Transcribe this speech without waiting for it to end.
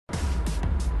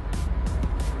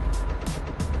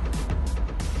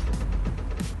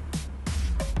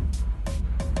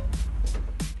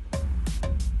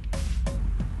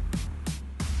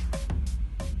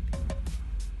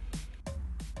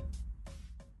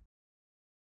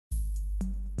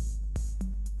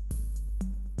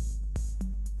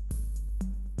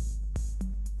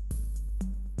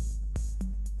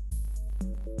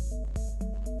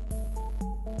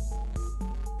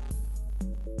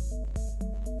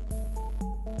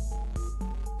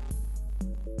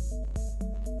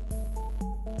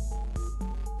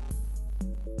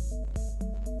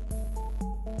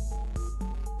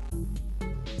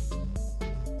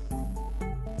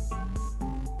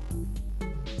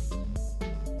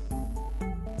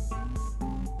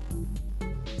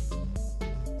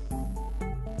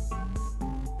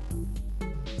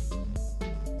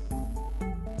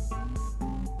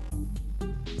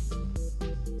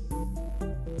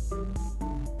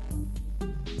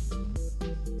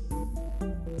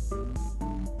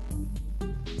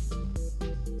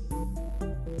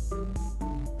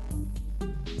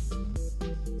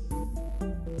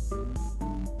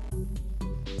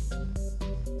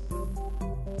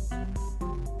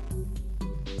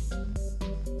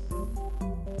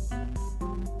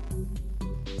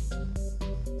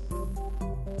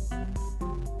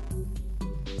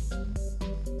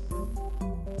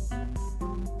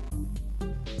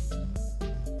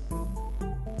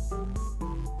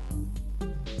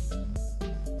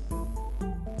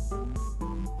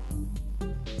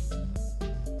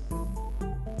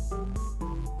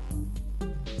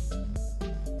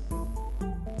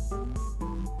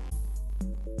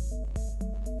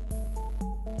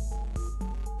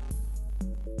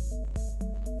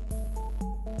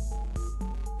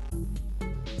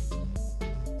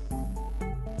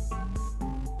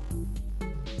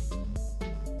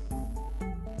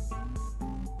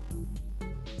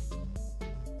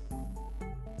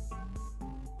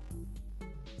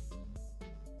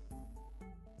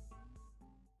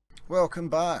Welcome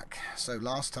back. So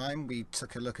last time we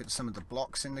took a look at some of the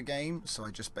blocks in the game, so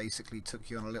I just basically took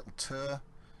you on a little tour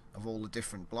of all the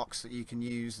different blocks that you can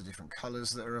use, the different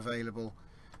colours that are available,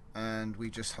 and we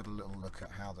just had a little look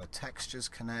at how the textures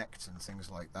connect and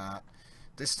things like that.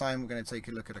 This time we're going to take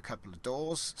a look at a couple of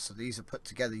doors. So these are put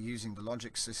together using the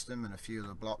logic system and a few of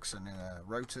the blocks and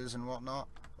rotors and whatnot,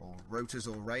 or rotors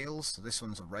or rails. So this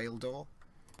one's a rail door.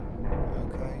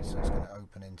 Okay, so it's going to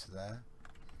open into there.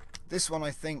 This one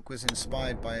I think was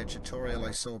inspired by a tutorial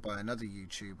I saw by another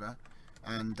YouTuber,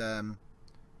 and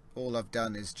all I've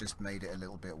done is just made it a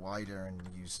little bit wider and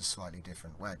used a slightly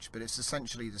different wedge, but it's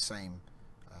essentially the same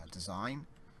design.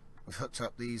 We've hooked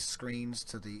up these screens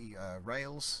to the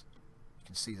rails. You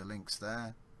can see the links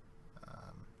there,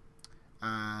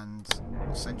 and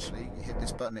essentially you hit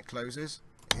this button, it closes,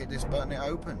 you hit this button, it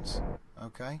opens.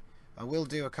 Okay, I will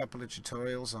do a couple of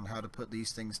tutorials on how to put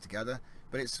these things together,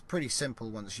 but it's pretty simple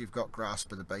once you've got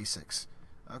grasp of the basics.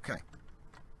 Okay,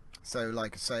 so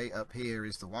like I say, up here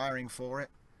is the wiring for it.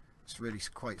 It's really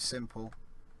quite simple.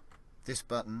 This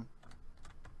button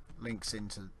links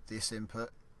into this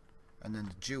input, and then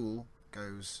the dual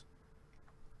goes,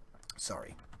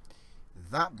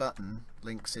 that button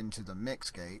links into the mix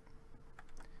gate.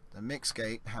 The mix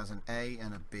gate has an A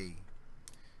and a B.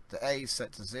 The A is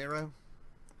set to 0,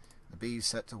 the B is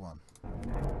set to 1.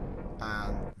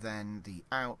 And then the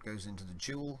out goes into the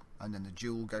dual, and then the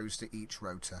dual goes to each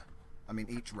rotor. I mean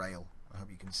each rail. I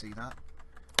hope you can see that.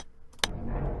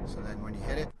 So then when you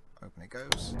hit it, open it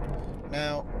goes.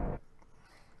 Now,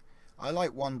 I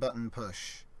like one button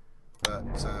push, but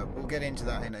we'll get into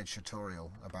that in a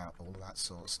tutorial about all that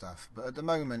sort of stuff. But at the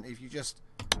moment, if you just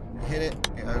hit it,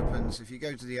 it opens. If you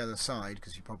go to the other side,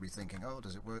 because you're probably thinking, oh,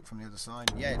 does it work from the other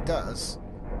side? Yeah, it does.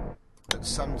 But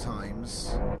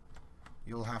sometimes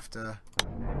you'll have to,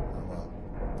 oh well,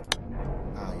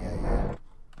 yeah.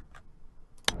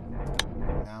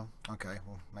 No? Okay,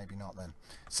 well maybe not then.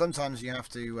 Sometimes you have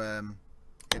to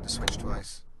hit the switch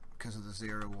twice because of the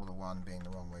 0 or the 1 being the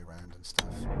wrong way round and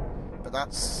stuff. But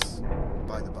that's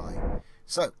by the by.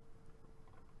 So,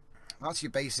 that's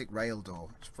your basic rail door.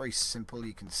 It's very simple.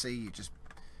 You can see you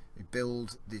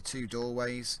build the two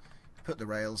doorways, put the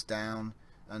rails down,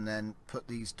 and then put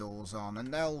these doors on,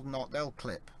 and they'll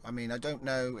clip. I mean, I don't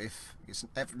know if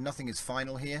nothing is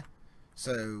final here,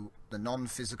 so the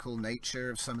non-physical nature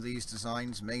of some of these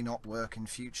designs may not work in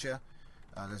future.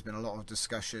 There's been a lot of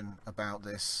discussion about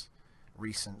this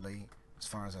recently, as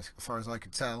far as I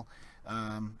could tell.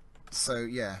 So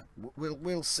yeah,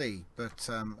 we'll see. But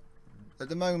at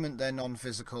the moment, they're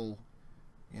non-physical.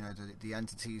 You know, the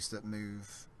entities that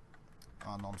move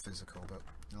are non-physical. But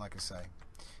like I say,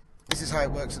 this is how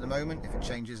it works at the moment. If it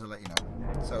changes, I'll let you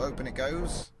know. So open it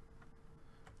goes.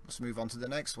 Let's move on to the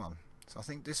next one. So I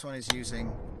think this one is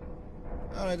using,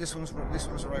 oh no, this one's a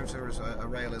rotor, as a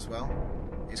rail as well.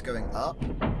 It's going up.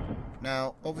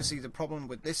 Now obviously the problem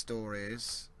with this door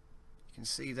is, you can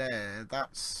see there,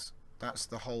 that's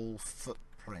the whole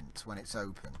footprint when it's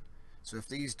open. So if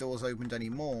these doors opened any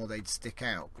more, they'd stick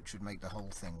out, which would make the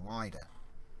whole thing wider.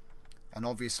 And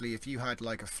obviously if you had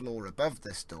like a floor above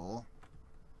this door,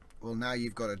 well, now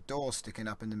you've got a door sticking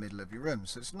up in the middle of your room.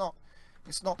 So it's not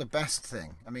the best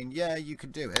thing. I mean, yeah, you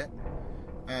could do it,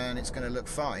 and it's going to look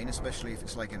fine, especially if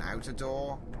it's like an outer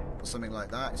door or something like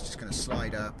that. It's just going to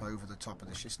slide up over the top of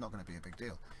the it's not going to be a big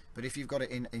deal. But if you've got it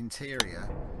in interior,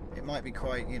 it might be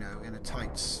quite, you know, in a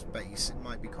tight space, it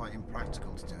might be quite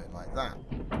impractical to do it like that.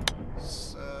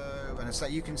 So, and so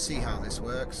you can see how this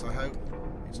works, I hope.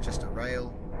 It's just a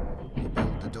rail. You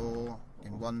build the door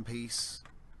in one piece,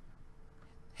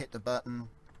 hit the button,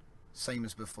 same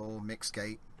as before, mix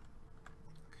gate.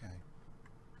 Okay.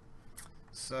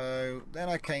 So then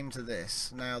I came to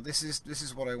this. Now this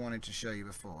is what I wanted to show you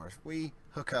before. If we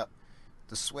hook up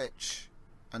the switch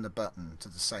and the button to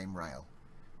the same rail,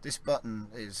 this button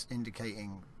is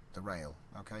indicating the rail,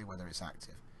 okay, whether it's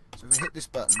active. So if we hit this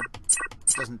button,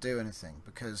 it doesn't do anything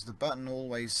because the button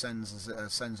always sends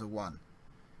a 1.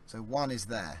 So 1 is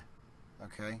there,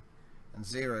 okay, and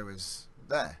 0 is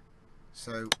there.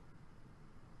 So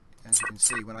as you can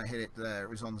see, when I hit it there, it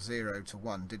was on 0 to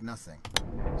 1, did nothing.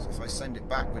 So if I send it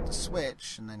back with the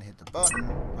switch and then hit the button,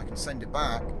 I can send it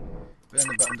back, but then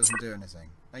the button doesn't do anything.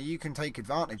 Now you can take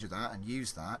advantage of that and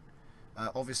use that,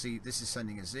 Obviously this is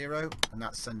sending a 0 and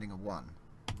that's sending a 1.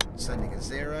 Sending a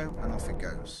 0 and off it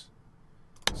goes.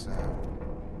 So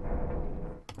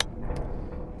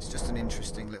it's just an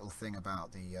interesting little thing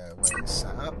about the way it's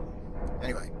set up.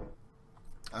 Anyway,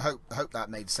 I hope that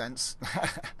made sense.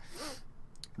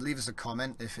 Leave us a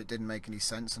comment if it didn't make any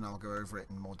sense and I'll go over it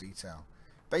in more detail.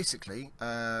 Basically,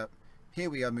 here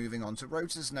we are moving on to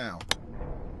rotors now.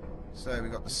 So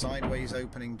we've got the sideways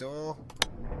opening door.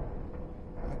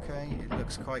 Okay, it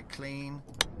looks quite clean.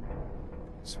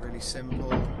 It's really simple.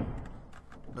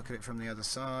 Look at it from the other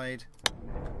side.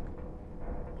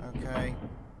 Okay.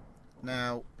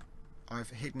 Now, I've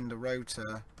hidden the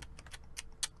rotor.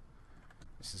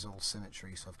 This is all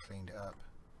symmetry, so I've cleaned it up.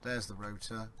 There's the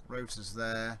rotor. Rotor's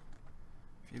there.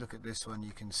 If you look at this one,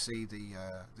 you can see the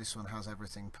this one has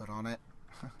everything put on it.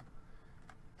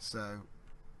 So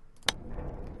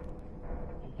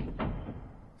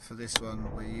for this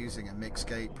one, we're using a mix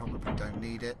gate. Probably don't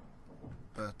need it,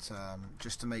 but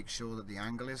just to make sure that the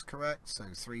angle is correct. So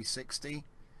 360,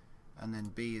 and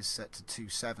then B is set to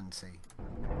 270.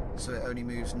 So it only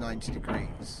moves 90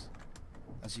 degrees.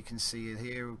 As you can see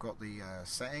here, we've got the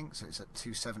setting, so it's at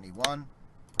 271.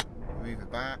 Move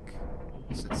it back,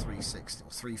 it's at 360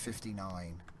 or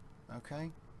 359.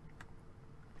 Okay.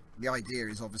 The idea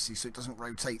is obviously so it doesn't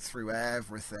rotate through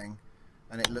everything,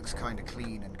 and it looks kind of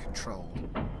clean and controlled.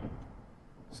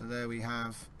 So there we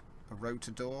have a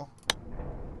rotor door.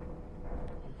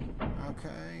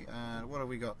 Okay, and what have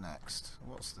we got next?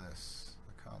 What's this?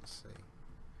 I can't see.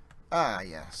 Ah,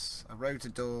 yes, a rotor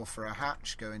door for a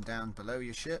hatch going down below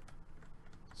your ship.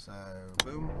 So,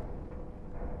 boom.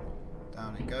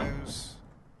 Down it goes.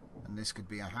 And this could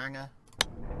be a hangar.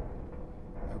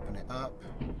 Open it up.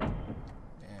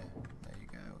 Yeah, there you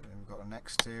go. And we've got an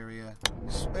exterior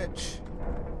switch.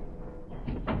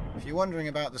 If you're wondering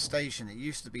about the station, it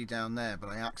used to be down there, but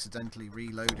I accidentally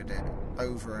reloaded it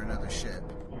over another ship.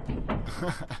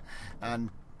 And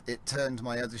it turned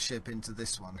my other ship into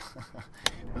this one.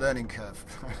 Learning curve.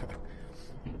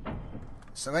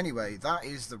 So anyway, that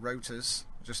is the rotors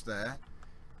just there.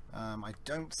 I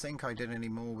don't think I did any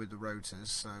more with the rotors,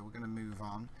 so we're going to move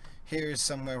on. Here is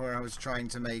somewhere where I was trying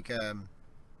to make a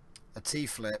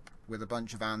T-flip with a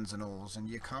bunch of ands and ors, and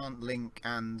you can't link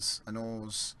ands and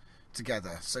ors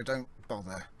together, so don't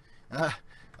bother.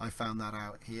 I found that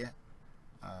out here.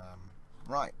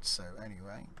 Right, so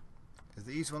anyway, are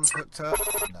these ones hooked up?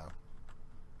 No.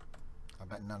 I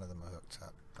bet none of them are hooked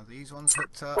up. Are these ones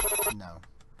hooked up? No.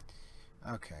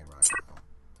 Okay, right. I'll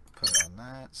put it on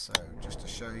that. So just to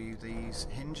show you these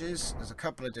hinges, there's a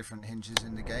couple of different hinges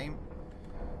in the game.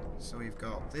 So we've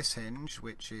got this hinge,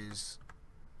 which is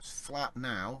flat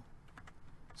now.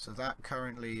 So that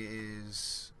currently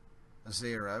is a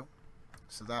 0.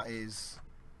 So that is,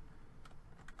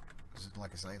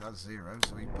 like I say, that's 0.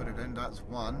 So we put it in, that's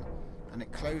 1. And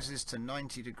it closes to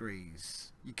 90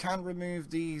 degrees. You can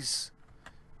remove these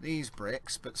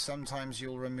bricks, but sometimes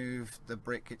you'll remove the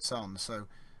brick it's on, so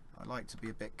I like to be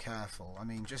a bit careful. I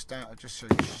mean, just so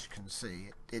you can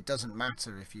see, it doesn't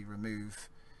matter if you remove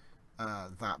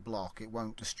that block, it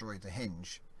won't destroy the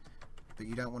hinge, but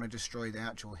you don't want to destroy the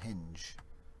actual hinge.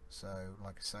 So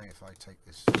like I say, if I take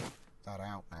that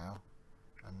out now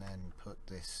and then put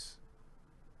this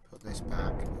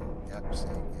back, yep, see,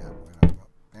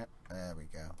 yep, there we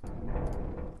go.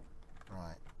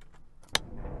 Right.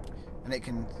 And it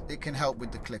can help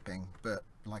with the clipping, but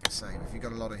like I say, if you've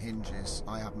got a lot of hinges,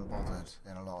 I haven't bothered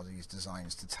in a lot of these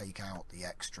designs to take out the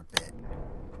extra bit.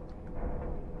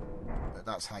 But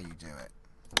that's how you do it.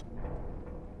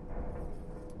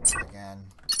 Again,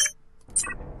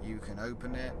 you can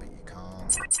open it, but you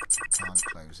can't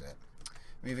close it.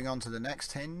 Moving on to the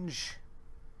next hinge.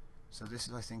 So this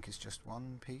is, I think, is just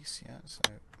one piece, yeah, so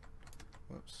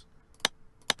whoops.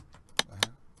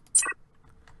 It's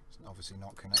obviously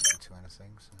not connected to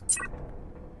anything. So.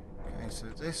 Okay, so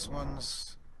this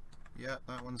one's, yeah,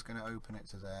 that one's going to open it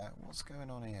to there. What's going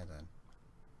on here then?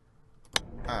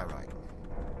 Ah, right.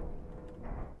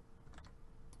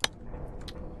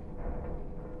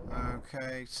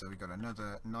 Okay, so we've got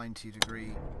another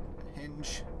 90-degree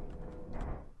hinge.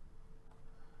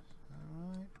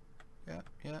 Alright,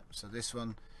 yeah. So this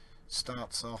one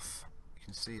starts off, you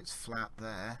can see it's flat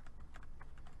there.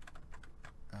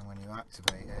 And when you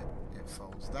activate it, it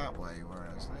folds that way,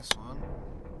 whereas this one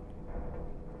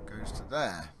goes to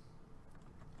there.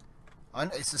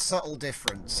 It's a subtle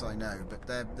difference, I know, but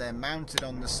they're mounted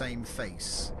on the same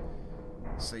face.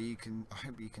 So you can, I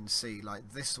hope you can see,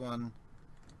 like this one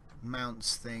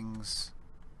mounts things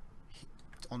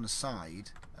on the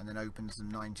side and then opens them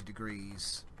 90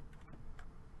 degrees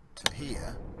to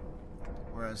here,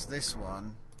 whereas this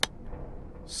one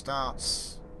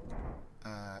starts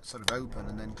sort of open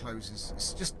and then closes.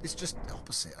 It's just the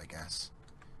opposite, I guess.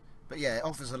 But yeah, it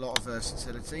offers a lot of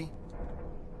versatility.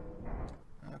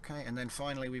 Okay, and then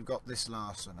finally we've got this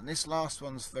last one, and this last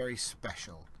one's very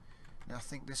special. Now I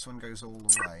think this one goes all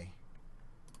the way,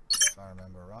 if I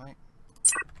remember right.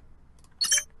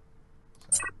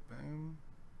 So boom.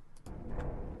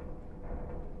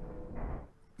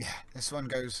 Yeah, this one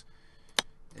goes.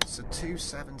 It's a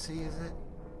 270, is it?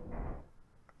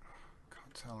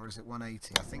 Can't tell, or is it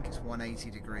 180? I think it's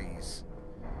 180 degrees.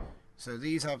 So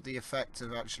these have the effect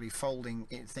of actually folding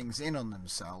things in on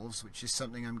themselves, which is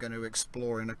something I'm going to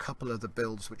explore in a couple of the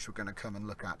builds which we're going to come and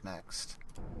look at next.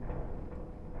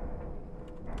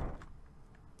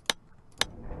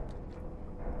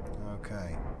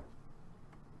 Okay.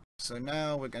 So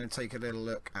now we're going to take a little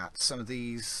look at some of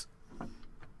these.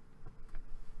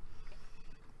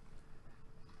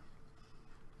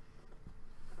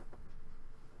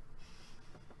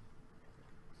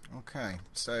 Okay,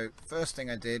 so first thing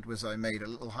I did was I made a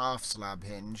little half slab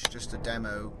hinge just to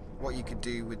demo what you could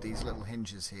do with these little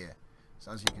hinges here.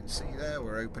 So as you can see there,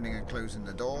 we're opening and closing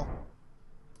the door.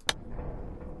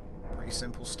 Pretty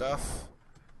simple stuff.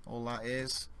 All that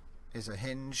is a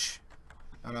hinge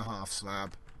and a half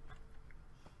slab.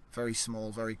 Very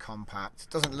small, very compact.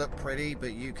 Doesn't look pretty,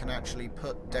 but you can actually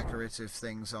put decorative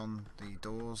things on the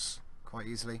doors quite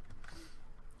easily.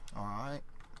 Alright.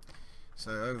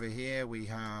 So over here we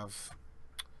have,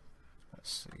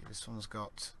 let's see, this one's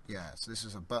got, yeah, so this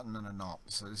is a button and a knot.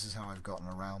 So this is how I've gotten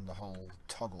around the whole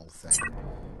toggle thing.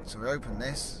 So we open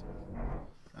this,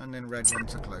 and then red one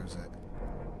to close it.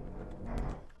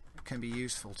 It can be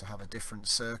useful to have a different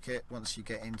circuit once you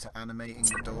get into animating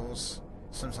the doors.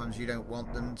 Sometimes you don't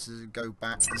want them to go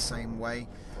back the same way.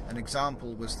 An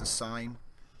example was the sign.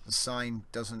 The sign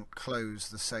doesn't close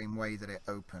the same way that it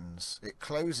opens. It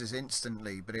closes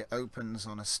instantly, but it opens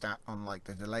on like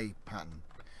the delay pattern.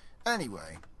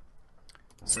 Anyway,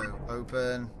 so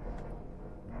open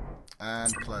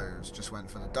and close. Just went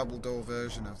for the double door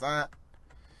version of that.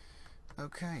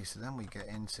 Okay, so then we get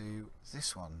into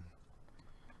this one.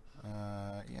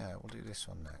 Yeah, we'll do this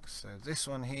one next. So this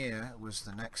one here was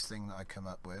the next thing that I come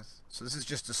up with. So this is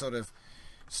just a sort of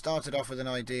started off with an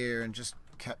idea and just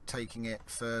kept taking it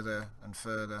further and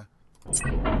further. So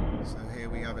here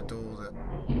we have a door that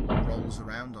rolls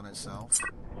around on itself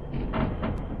and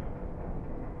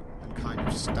kind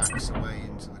of stacks away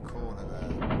into the corner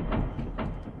there.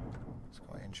 It's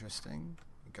quite interesting.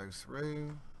 You go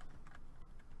through.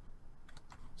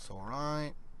 It's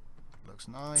alright. Looks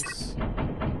nice. There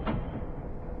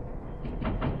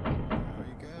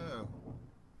we go.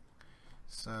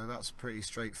 So that's pretty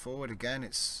straightforward. Again,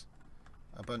 it's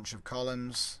a bunch of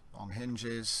columns on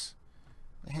hinges.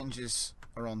 The hinges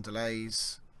are on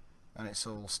delays, and it's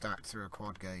all stacked through a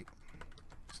quad gate,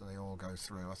 so they all go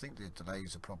through. I think the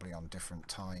delays are probably on different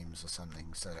times or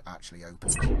something, so it actually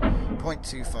opens.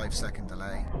 0.25 second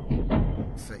delay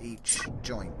for each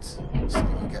joint, so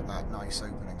that you get that nice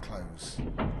open and close.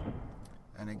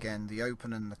 And again, the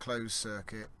open and the close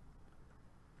circuit,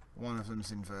 one of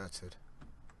them's inverted.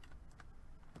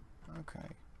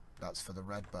 Okay, that's for the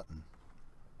red button.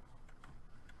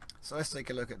 So let's take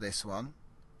a look at this one.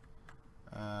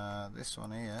 This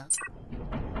one here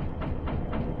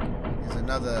is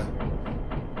another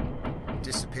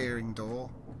disappearing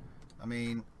door. I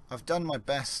mean, I've done my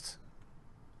best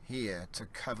here to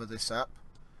cover this up.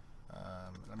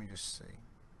 Let me just see.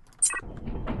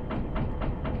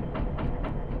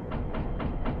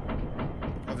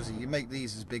 Obviously, you make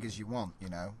these as big as you want, you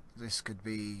know. This could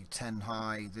be 10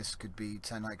 high, this could be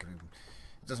 10 high, it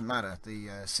doesn't matter. The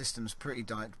system's pretty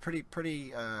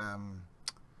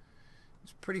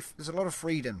there's a lot of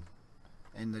freedom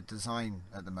in the design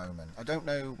at the moment. I don't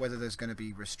know whether there's going to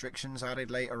be restrictions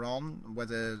added later on,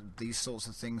 whether these sorts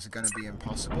of things are going to be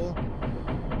impossible.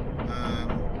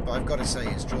 But I've got to say,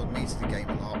 it's drawn me to the game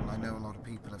a lot, and I know a lot of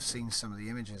people have seen some of the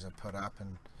images I've put up,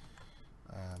 and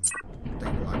they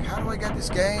were like, how do I get this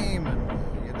game?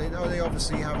 And they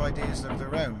obviously have ideas of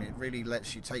their own. It really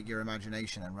lets you take your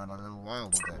imagination and run a little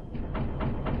wild with it.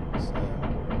 So,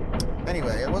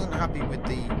 anyway, I wasn't happy with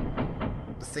the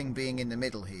thing being in the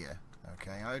middle here.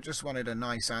 Okay, I just wanted a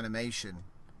nice animation,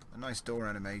 a nice door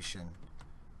animation.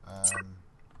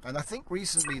 And I think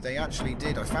recently they actually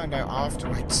did. I found out after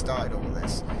I'd started all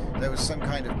this, there was some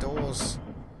kind of doors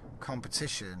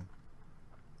competition,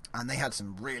 and they had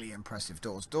some really impressive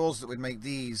doors that would make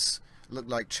these look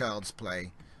like child's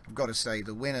play. I've got to say,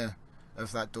 the winner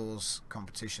of that doors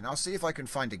competition, I'll see if I can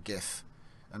find a GIF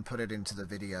and put it into the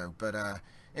video, but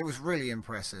it was really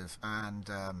impressive, and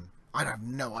I have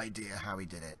no idea how he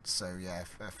did it. So yeah,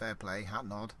 fair play, hat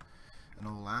nod and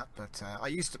all that. But I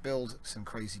used to build some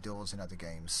crazy doors in other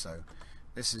games, so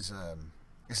this is a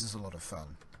lot of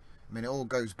fun. I mean, it all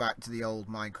goes back to the old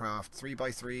Minecraft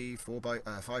 3x3,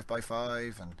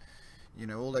 5x5, and you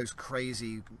know, all those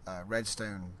crazy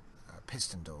redstone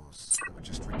piston doors that were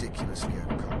just ridiculously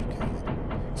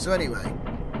overcomplicated. So anyway,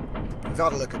 we've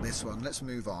had a look at this one. Let's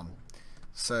move on.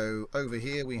 So over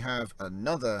here we have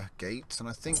another gate, and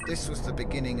I think this was the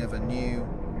beginning of a new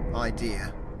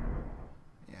idea.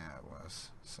 Yeah, it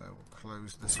was. So we'll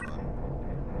close this one.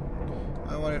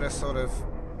 I wanted a sort of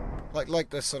like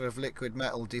the sort of liquid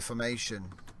metal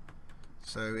deformation.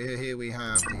 So here we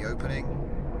have the opening.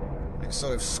 It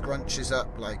sort of scrunches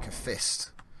up like a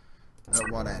fist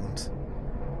at one end.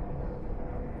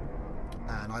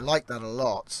 And I like that a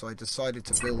lot, so I decided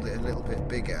to build it a little bit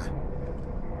bigger.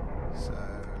 So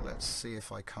let's see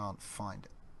if I can't find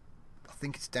it. I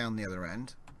think it's down the other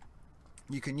end.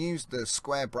 You can use the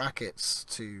square brackets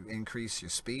to increase your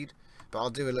speed, but I'll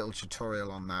do a little tutorial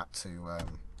on that to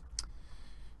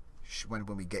when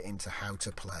we get into how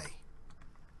to play.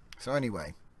 So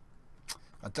anyway,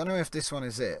 I don't know if this one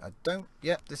is it.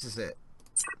 Yep, this is it.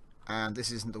 And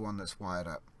this isn't the one that's wired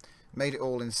up. Made it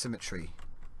all in symmetry.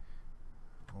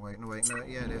 Oh, wait, no,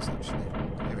 yeah, it is actually.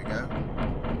 Here we go.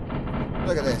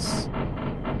 Look at this.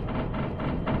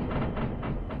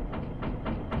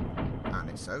 And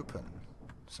it's open.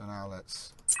 So now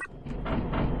let's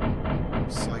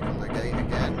cycle the gate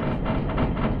again.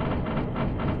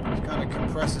 It kind of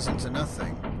compresses into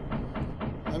nothing.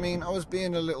 I mean, I was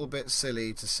being a little bit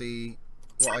silly to see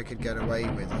what I could get away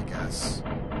with, I guess.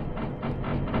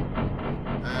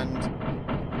 And,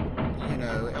 you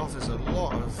know, it offers a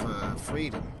lot of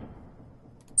freedom.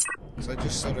 So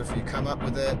just sort of, you come up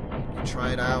with it, you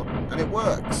try it out, and it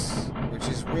works, which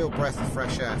is real breath of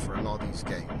fresh air for a lot of these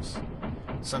games.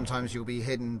 Sometimes you'll be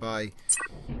hidden by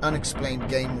unexplained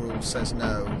game rule says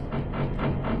no.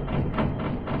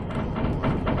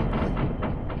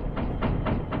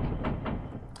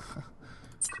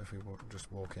 So if we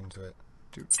just walk into it.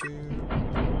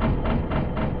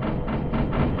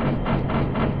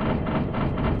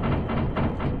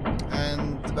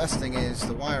 And the best thing is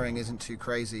the wiring isn't too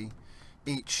crazy.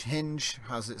 Each hinge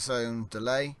has its own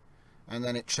delay, and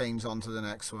then it chains on to the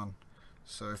next one.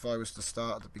 So if I was to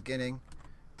start at the beginning,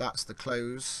 that's the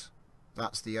close,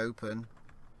 that's the open,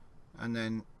 and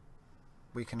then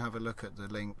we can have a look at the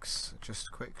links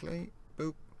just quickly.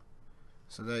 Boop.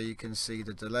 So there you can see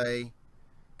the delay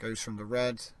goes from the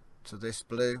red to this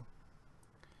blue,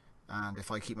 and if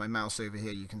I keep my mouse over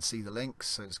here you can see the links.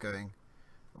 So it's going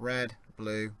red,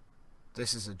 blue.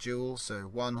 This is a dual, so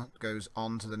one goes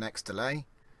on to the next delay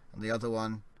and the other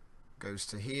one goes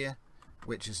to here,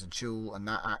 which is a dual, and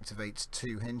that activates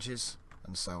two hinges,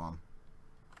 and so on.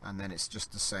 And then it's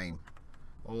just the same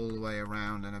all the way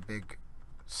around in a big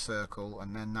circle,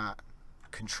 and then that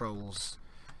controls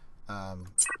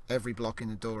every block in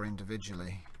the door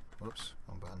individually. Whoops,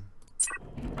 wrong button.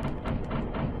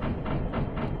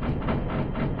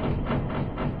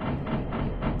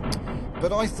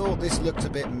 But I thought this looked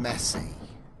a bit messy,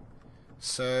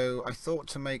 so I thought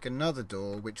to make another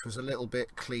door which was a little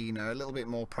bit cleaner, a little bit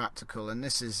more practical, and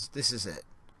this is it.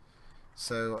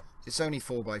 So it's only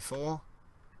 4x4,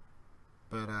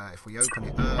 but if we open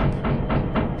it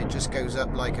up, it just goes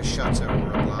up like a shutter or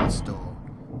a glass door.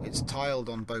 It's tiled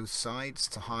on both sides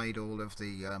to hide all of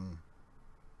the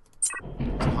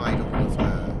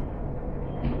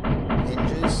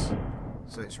hinges,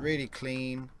 so it's really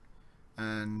clean.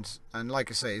 And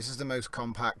like I say, this is the most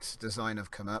compact design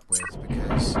I've come up with,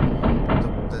 because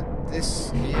this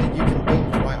here you can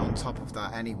build right on top of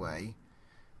that anyway,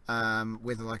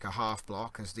 with like a half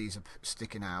block, as these are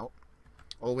sticking out,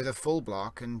 or with a full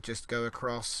block and just go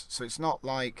across. So it's not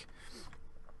like,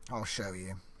 I'll show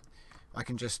you, I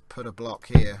can just put a block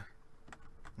here,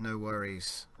 no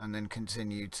worries, and then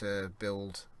continue to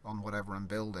build on whatever I'm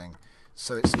building.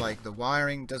 So it's like the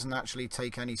wiring doesn't actually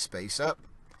take any space up,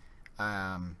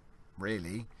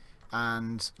 really.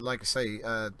 And like I say,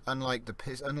 unlike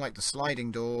the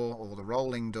sliding door or the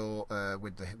rolling door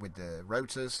with the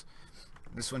rotors,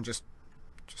 this one just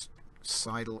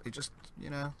sidle. It just, you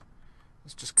know,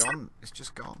 it's just gone. It's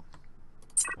just gone.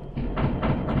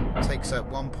 Takes up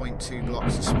 1.2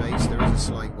 blocks of space. There is a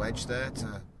slight wedge there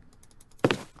to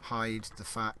hide the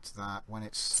fact that when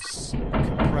it's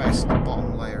compressed, the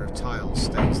bottom layer of tile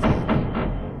stays there.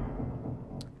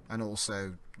 And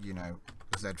also, you know,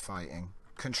 Z fighting.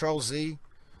 Control Z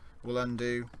will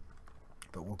undo,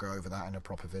 but we'll go over that in a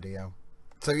proper video.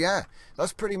 So yeah,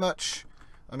 that's pretty much,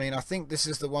 I mean, I think this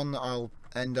is the one that I'll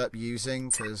end up using,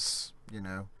 because, you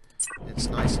know, It's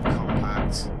nice and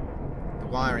compact. The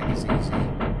wiring is easy.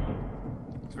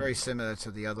 It's very similar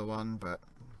to the other one, but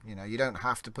you know, you don't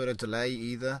have to put a delay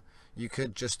either. You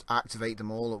could just activate them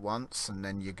all at once and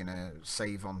then you're gonna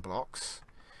save on blocks.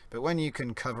 But when you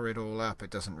can cover it all up, it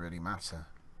doesn't really matter.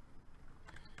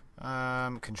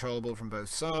 Controllable from both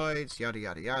sides, yada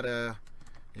yada yada.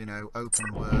 You know,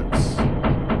 open works.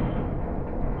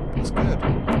 That's good.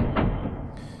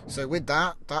 So with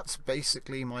that, that's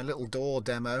basically my little door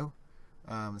demo.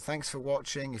 Thanks for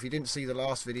watching. If you didn't see the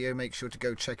last video, make sure to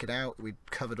go check it out. We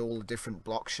covered all the different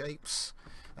block shapes.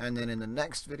 And then in the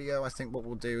next video, I think what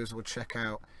we'll do is we'll check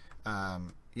out,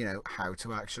 you know, how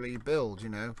to actually build. You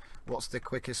know, what's the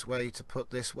quickest way to put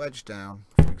this wedge down,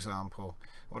 for example.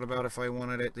 What about if I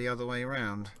wanted it the other way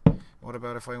around? What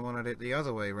about if I wanted it the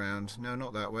other way around? No,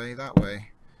 not that way, that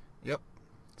way. Yep.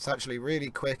 It's actually really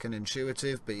quick and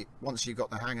intuitive, but once you've got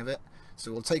the hang of it.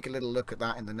 So we'll take a little look at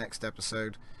that in the next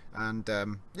episode. And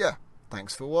yeah,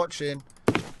 thanks for watching.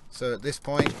 So at this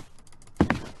point,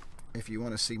 if you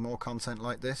want to see more content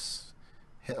like this,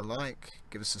 hit a like,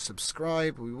 give us a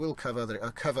subscribe. We will cover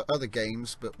other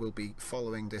games, but we'll be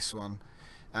following this one.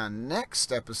 And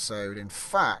next episode, in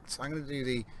fact, I'm going to do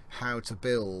the how to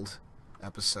build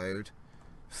episode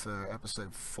for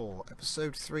episode 4.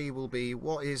 Episode 3 will be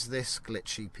what is this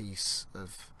glitchy piece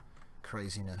of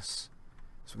craziness.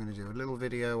 So I'm going to do a little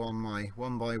video on my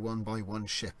 1x1x1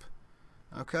 ship.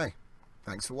 Okay,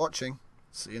 thanks for watching.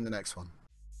 See you in the next one.